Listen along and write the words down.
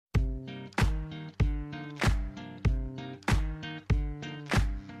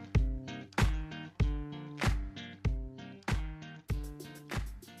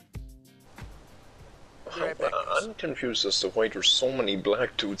I'm confused as to why there's so many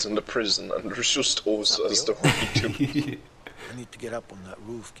black dudes in the prison and there's just us as the white dudes. I need to get up on that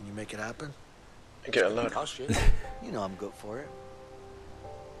roof. Can you make it happen? Get a ladder. Oh shit. You know I'm good for it.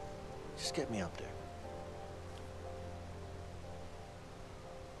 Just get me up there.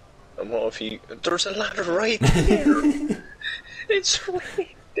 And what if he... There's a ladder right there! It's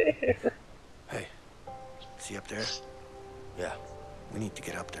right there! Hey, see up there? Yeah, we need to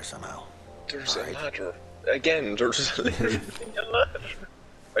get up there somehow. There's a ladder. Again, there's literally a ladder.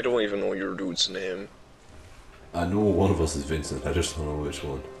 I don't even know your dude's name. I know one of us is Vincent, I just don't know which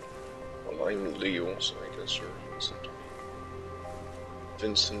one. Well, I'm Leo, so I guess you're Vincent.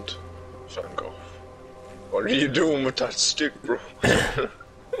 Vincent Van Gogh. What are you doing with that stick, bro?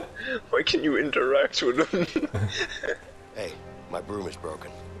 Why can you interact with him? Hey, my broom is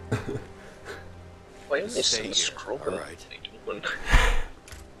broken. Why am I still scrubbing? Alright.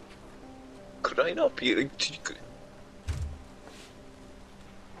 Could I not be like...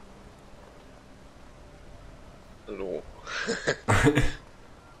 Hello.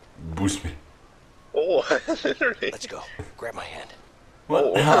 Boost me. Oh, literally. Let's go. Grab my hand. What?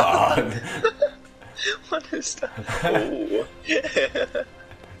 Oh. What is that? Oh.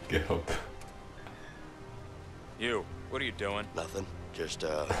 Get up. You, what are you doing? Nothing. Just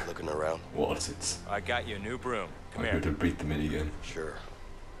looking around. What's it? I got you a new broom. Come I'm here. going to beat them in again. Sure.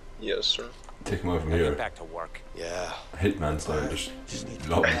 Yes, sir. Take him out from Now here. get back to work. Yeah. Hitman style, just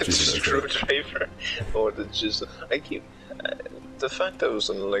lob him chisel out there. Screwdriver. Oh, the chisel. I keep... the fact that I was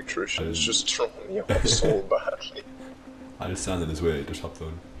an electrician is just throwing me off so badly. I just stand in his way, just hop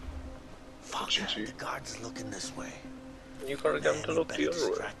down. Fuck, GG. the guard's looking this way. You gotta get him to look the other way.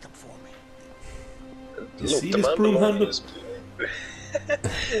 Distract them for me. You Look, see the this man broom below handle? is...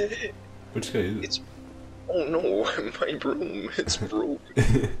 Which guy is it? It's... Oh no, my broom, it's broken.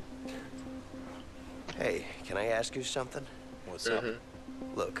 Hey, can I ask you something? What's up?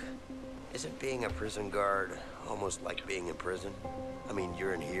 Look, isn't being a prison guard almost like being in prison? I mean,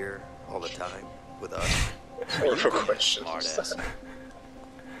 you're in here all the time with us. What for questions is that?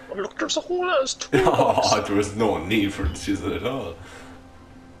 Oh look, there's a whole ass Oh, toolbox. there was no need for the chisel at all.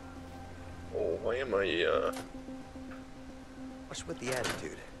 Oh, why am I, What's with the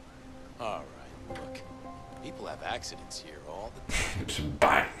attitude? Alright, look. People have accidents here all the time. Just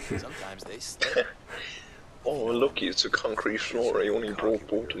bang. Sometimes they slip. Oh, lucky it's a concrete floor. I only broke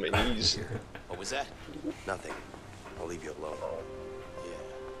both of my knees. What was that? Nothing. I'll leave you alone.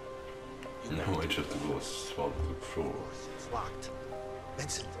 Yeah. No, I just have to go swallow the floor. It's locked.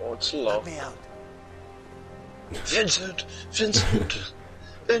 Vincent, Oh, it's let locked. me out. Vincent! Vincent!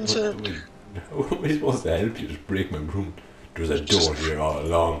 Vincent! Wait, how am I supposed to help you? Just break my broom. There's a door here all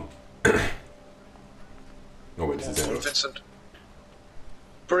along. No, wait, this is Oh, it. Vincent!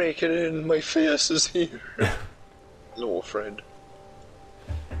 Break it in, my face is here! No, Fred.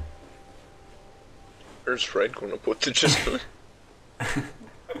 Where's Fred gonna put the chisel?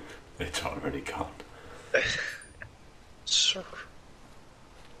 It's already gone. Sir.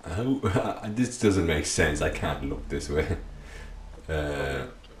 How? This doesn't make sense. I can't look this way. I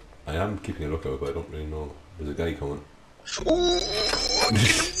am keeping a lookout, but I don't really know. There's a guy coming.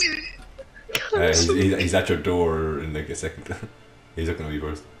 He's at your door in like a second. He's looking at me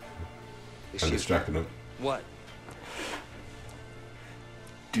first. I'm distracting him. What?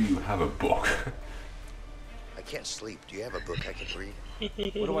 Do you have a book? I can't sleep. Do you have a book I can read?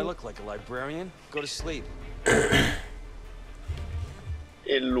 What do I look like, a librarian? Go to sleep.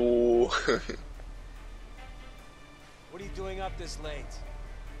 Hello. What are you doing up this late?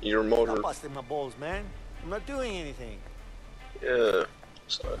 Your mother. Stop busting my balls, man. I'm not doing anything. Yeah,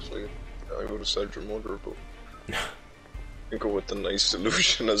 exactly. I would have said your mother, but you go with the nice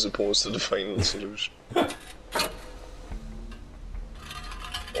solution as opposed to the final solution.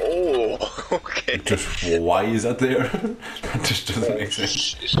 Oh, okay. Just why is that there? That just doesn't make sense.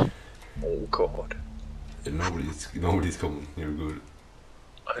 Shit. Oh god. Nobody's coming. You're good.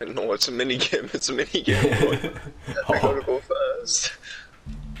 I know it's a mini game. It's a mini game. I gotta go fast.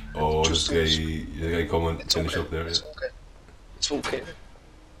 Oh, Just this guy coming. It's Finish okay. up there. It's okay. It's okay.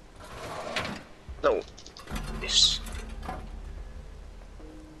 No. Yes.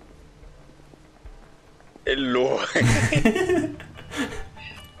 Hello.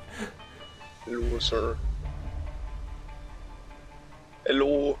 Hello, sir.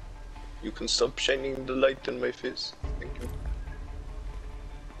 Hello. You can stop shining the light in my face. Thank you.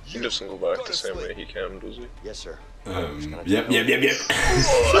 He doesn't go back the same way he came, does he? Yes, sir. Yep.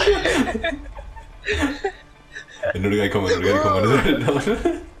 Another guy coming.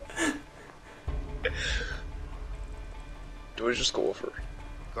 Do I just go for it?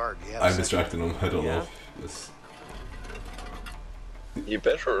 Guard, you have I'm a distracting him. I don't know if this. You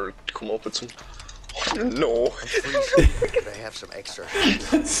better come up with some. No. Could I have some extra?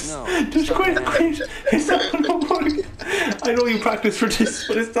 No. Just quit. It's not gonna work. I know you practice for this,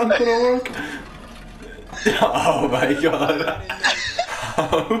 but it's not gonna work. Oh my god.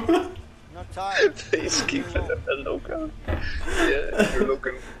 I'm not tired. Please keep it a lookout. Yeah, you're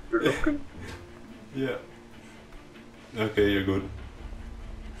looking. You're looking. Yeah. Okay, you're good.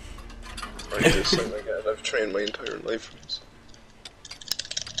 Right this time again. I've trained my entire life for this.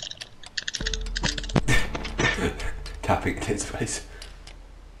 Tapping in his face.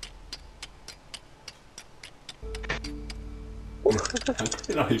 How could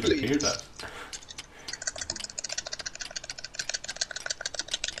you not even hear that?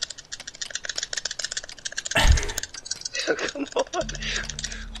 Come on.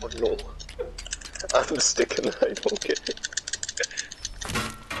 Oh no. I'm sticking. I don't care.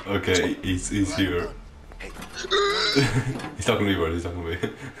 Okay, he's here. He's talking to me, bro. He's talking to me.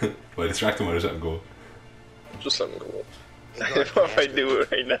 If I distract him, I just let him go. Just let him go. I know if I do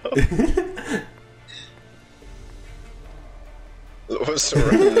it right now. What's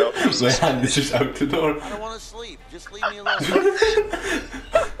around now? My hand is just out the door. I don't want to sleep. Just leave me alone.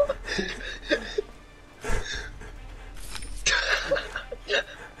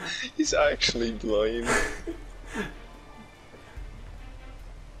 He's actually blind.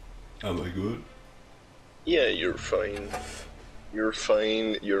 Am I good? Yeah, you're fine. You're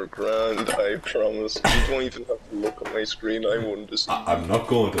fine, you're grand, I promise. You don't even have to look at my screen, I wouldn't just. I'm not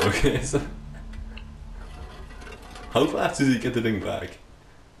going to, okay? So how fast does he get the thing back?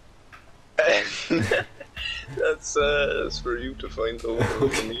 That's for you to find out, or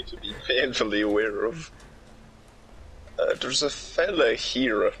for me to be painfully aware of. There's a fella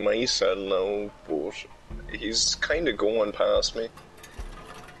here at my cell now, but he's kinda going past me.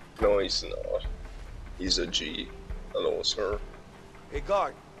 No, he's not. He's a G. Hello, sir. Hey,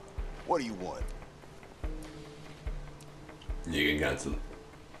 guard. What do you want? You can cancel.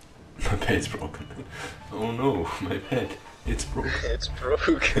 My bed's broken. Oh no, my bed. It's broken. It's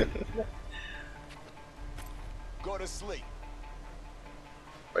broken. Go to sleep.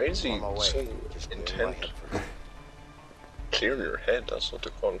 Why is he On my way. so Just clearing my intent? head first. Clearing your head, that's what the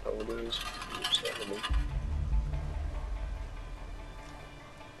compound is.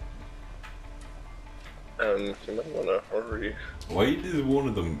 You might wanna hurry. Why does one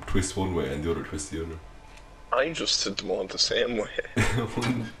of them twist one way and the other twist the other? I just did them all the same way.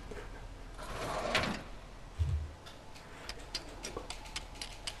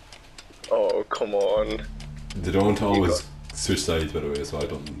 Oh, come on. They don't always switch sides, by the way, so I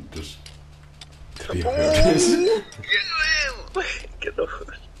don't just. To be fair. Get over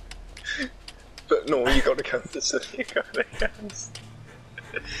it. But no, you gotta count this. You gotta count.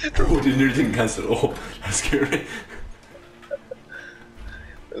 Oh, they nearly didn't cancel. Oh, that's scary.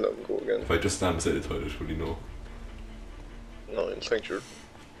 And let him go again. If I just stand beside the toilet, would he know? No, I think you're.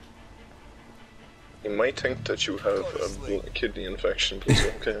 You might think that you have a kidney infection, but it's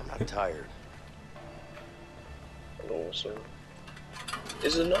okay. I'm tired. Hello, sir.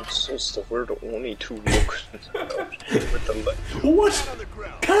 Is it not so stuff we're the only two looking with the light? What?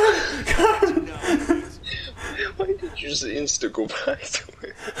 Karl! Why did you just insta go back to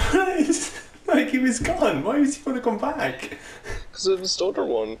it? Like he was gone. Why is he going to come back? Because it was the other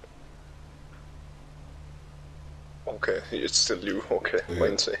one. Okay, it's still you. Okay, Yeah.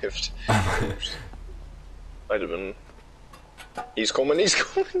 mine saved. I'd have been. He's coming,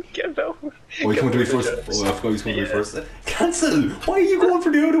 get out. Oh, he's coming to me first. Oh, I forgot he's coming to me first. Cancel! Why are you going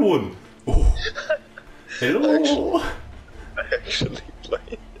for the other one? Oh. Hello! I actually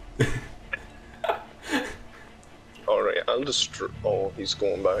played. Alright, I'll just. Oh, he's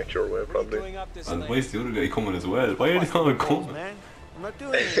going back your way, What are you probably. doing up this And late? why is the other guy coming as well? Why are they all coming? Man, I'm not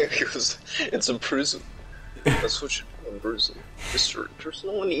doing it. Because it's a prison. That's what you do in prison. There's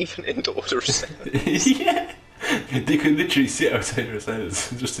no one even in the other cell. Yeah! They could literally sit outside their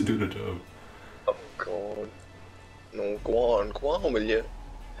cells just to do the job. Oh god. No, go on, will you?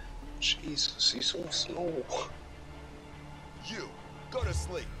 Jesus, he's so slow. You. Go to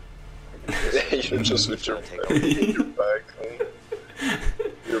sleep. You're just with your back home.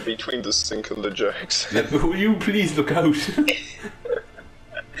 You're between the sink and the jacks. Will you please look out?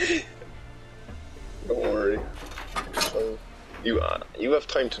 Don't worry. You have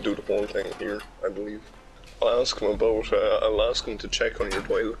time to do the whole thing here, I believe. I'll ask him to check on your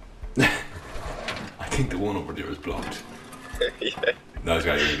toilet. I think the one over there is blocked. Yeah. No, it's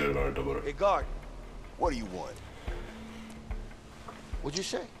got to be another double. Hey, guard. What do you want? What'd you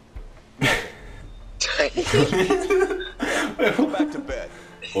say? Go back to bed.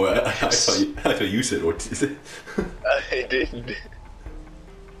 Oh, I thought you said what is it? I did.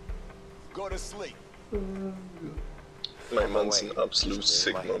 Go to sleep. My man's an absolute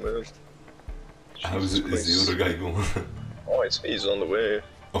sigma, man. How's it, is the other guy going? Oh, I'd say he's on the way.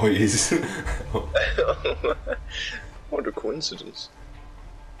 Oh, he is. What a coincidence.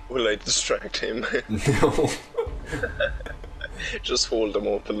 Will I distract him? No. Just hold him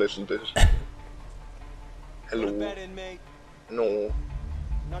up a little bit. Go to Hello. bed, inmate. No,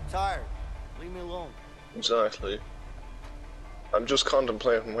 I'm not tired. Leave me alone. exactly. I'm just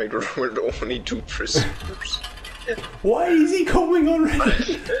contemplating why we're the only two prisoners. Why is he coming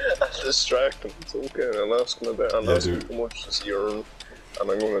already? I'll distract him, it's okay. I'll ask him about I'll ask him how much does he earn,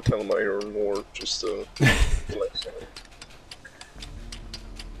 and I'm going to tell him I earn more, just to flex on him.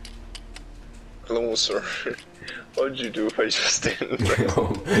 Hello, sir. What did you do if I just didn't?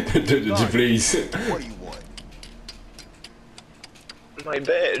 Did you please? What do you want? My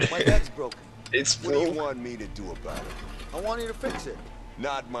bed. My bed's broken. It's What do you broke. want me to do about it? I want you to fix it.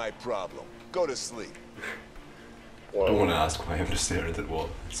 Not my problem. Go to sleep. I don't Wow. want to ask why I'm just staring at the wall.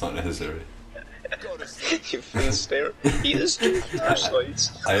 It's not necessary. Go to sleep. You've been staring. He is doing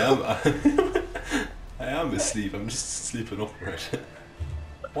flashlights. I am. I am asleep. I'm just sleeping upright.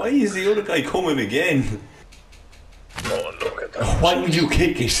 Why is the other guy coming again? Oh, look at that. Why would you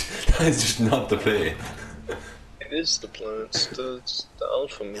kick it? That's just not the play. It is the plan. It's the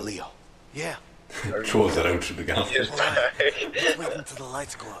alpha male. Leo. Yeah. Throws that out through the gap. He is back. Let's wait until the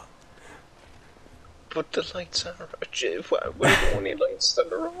lights go out. But the lights are. We're the only lights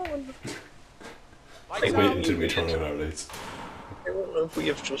that are on. Wait until we turn on our lights. I wonder if we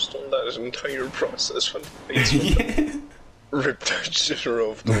have just done that entire process when the lights Yeah. ripped that shitter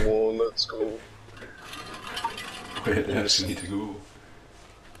off the wall. Let's go. Where the hell do we need to go?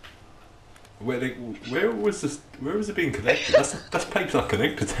 Where was this? Where was it being connected? That's pipe's not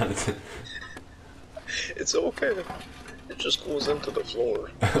connected to it. It's okay. It just goes into the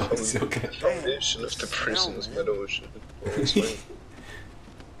floor. Oh, it's okay. Foundation of the prison's meadow. It's fine.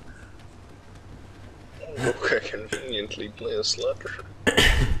 Oh, look, I conveniently play a slatter.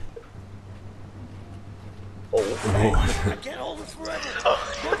 Oh, I can't hold it forever.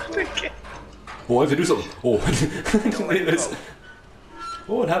 oh, I have to do something. Oh, I didn't realise.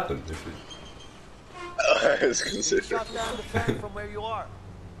 What happened? I was You considering. shut down the fan from where you are.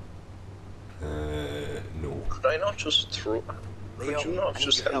 No. Could I not just throw? Leo, Could you not I need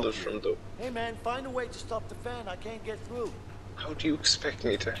just your held help it here. from the? Hey man, find a way to stop the fan. I can't get through. How do you expect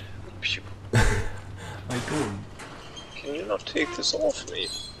me to help you? I don't. Can you not take this off me?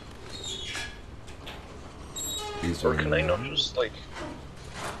 These Or can I not just like?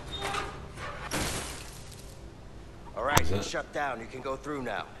 All right, that- it's shut down. You can go through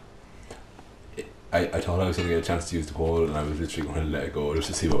now. I thought I was going to get a chance to use the pole, and I was literally going to let it go just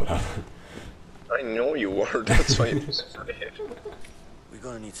to see what would happen. I know you were. That's why I was afraid. We're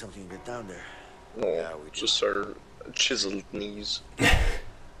gonna need something to get down there. No, Yeah, we just our chiseled knees.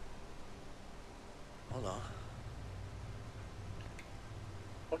 Hold on.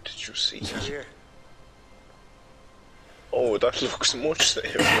 What did you see? Here. Oh, that looks much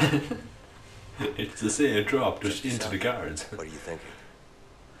safer. It's the same drop just into the guards. What are you thinking?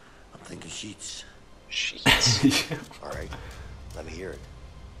 I'm thinking sheets. Sheets. Yeah. All right, let me hear it.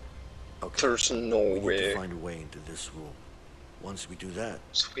 Okay. There's no We need to way. find a way into this room. Once we do that,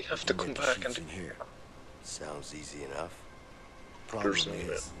 So we have we to can come get the back sheets and. in here. Sounds easy enough. Problem There's no way.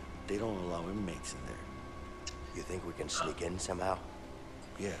 is, they don't allow inmates in there. You think we can sneak in somehow?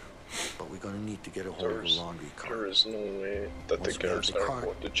 Yeah, but we're gonna need to get a hold of the There's, laundry there cart. is no way that Once the we have guards the are cart,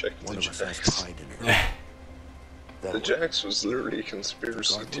 going to check one the of us has to jacks. hide in it. Then The what? jacks was literally a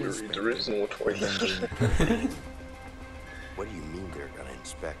conspiracy Guard will theory. inspect There is it, no and then toilet. they- What do you mean they're gonna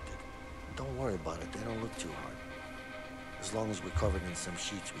inspect it? Don't worry about it. They don't look too hard. As long as we're covered in some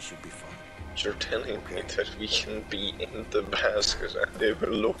sheets, we should be fine. You're telling me Okay. that we can be in the basket and they will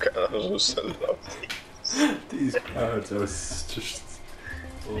look at us a lot. These guards are just.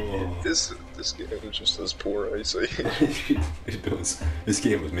 Oh. This game just has poor eyesight. It does. This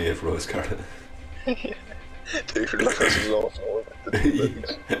game was made for us, Karl. Take your glasses off all the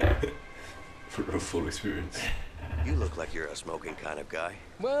time. For a full experience. You look like you're a smoking kind of guy.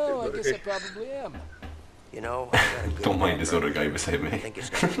 Well, I guess I probably am. You know, I got a good Don't mind this number. other guy beside I me. think it's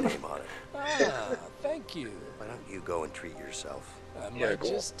got your name on it. Ah, thank you. Why don't you go and treat yourself? I Yeah, might go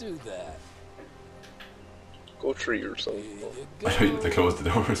on. just do that. Go treat yourself. Here you I tried to go. close the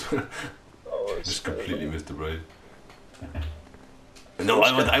door as well. Oh, it's Just completely missed the bride. No,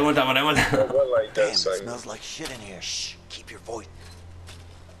 I want that one. Well, I Damn, it guess I'm. smells like shit in here. Shh, keep your voice.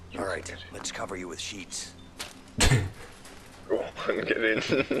 All right, let's cover you with sheets. Go on, get in.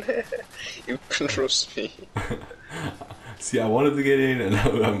 You can trust me. See, I wanted to get in, and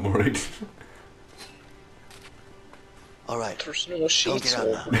now I'm worried. All right. There's no Don't sheets get out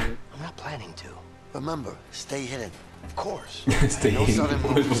now. open. I'm not planning to. Remember, stay hidden. Of course. Stay No in. sudden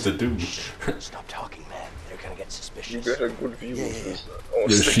What am I supposed to do? Stop talking, man. They're gonna get You suspicious. get a good view Yeah, of yeah, this. yeah. Oh,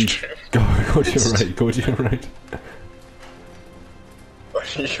 There's stick sheep. Go to your right. Go to your right.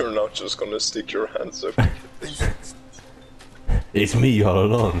 You're not just gonna stick your hands up. Vincent, It's me all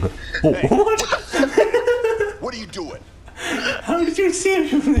along. Oh, what? What are you doing? How did you see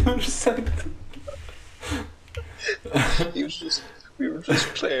him from the other side? We were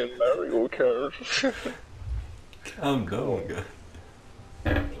just playing Mario Kart. Calm down, guy.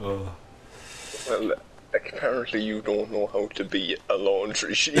 Oh. Well, apparently you don't know how to be a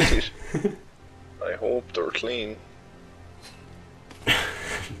laundry sheet. I hope they're clean.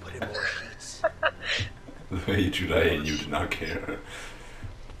 Put in more sheets. The way you drew that in, you did not care.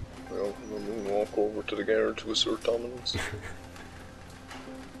 Well, we'll walk over to the garage to assert dominance.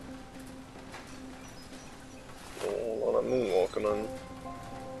 Oh, a lot of moonwalking on.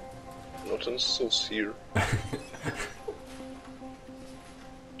 Nothing sus here.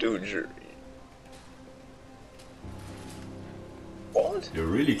 Dude, you're... What? You're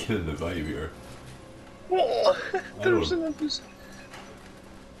really killing the vibe here. Oh, there's don't- an episode.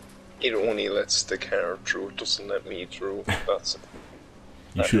 It only lets the car through, it doesn't let me through. That's it.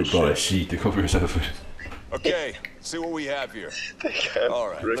 You should have brought a sheet to cover yourself with. Okay, see what we have here. They can't All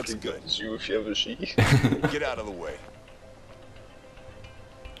right, looks good. recognize you if you have a sheet. Get out of the way.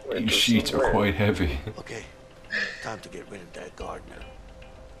 Wait, These there's sheets are somewhere. quite heavy. okay. Time to get rid of that guard now.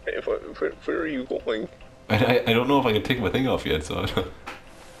 Hey, where are you going? I don't know if I can take my thing off yet, so I don't...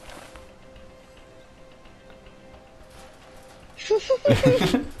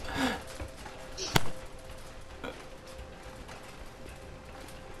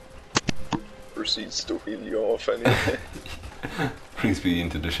 Proceeds to wheel you off anyway. Brings me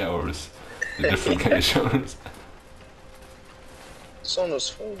into the showers. The different kind of showers. It's on his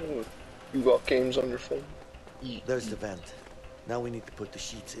phone. You got games on your phone? There's the vent. Now we need to put the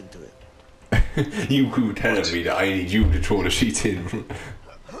sheets into it. You were telling me that I need you to throw the sheets in.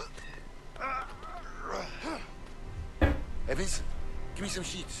 Hey, Vincent, give me some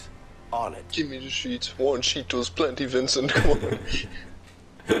sheets. On it. Give me the sheets. One sheet does plenty, Vincent. Come on.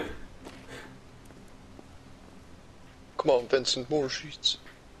 Come on, Vincent, more sheets.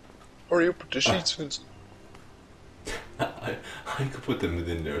 Hurry up with the sheets, Vincent. I could put them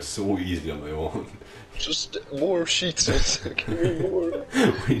in there so easily on my own. Just more sheets, Vincent. Give me more.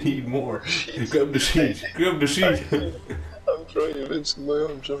 We need more. Grab the sheet. Grab the sheet. I'm trying, Vincent. My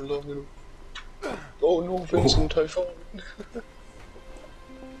arms are long enough. Oh no, Vincent, I found.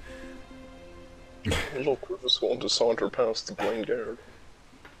 Look, we're just going to saunter past the blind guard.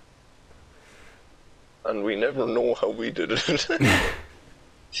 And we never know how we did it.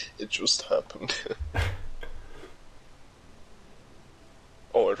 It just happened.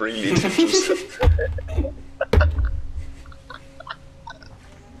 Oh, it really did just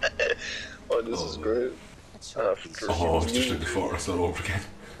Oh, this is great. After Oh, it's just like the forest all over again.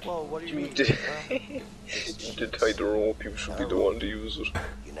 Well, what do you you mean? did, you did tie the rope, you should be the one to use it.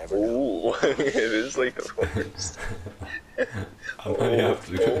 You never know. Oh, it is like the forest. I might have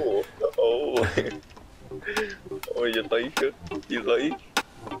to. Oh, oh, you like it? You like?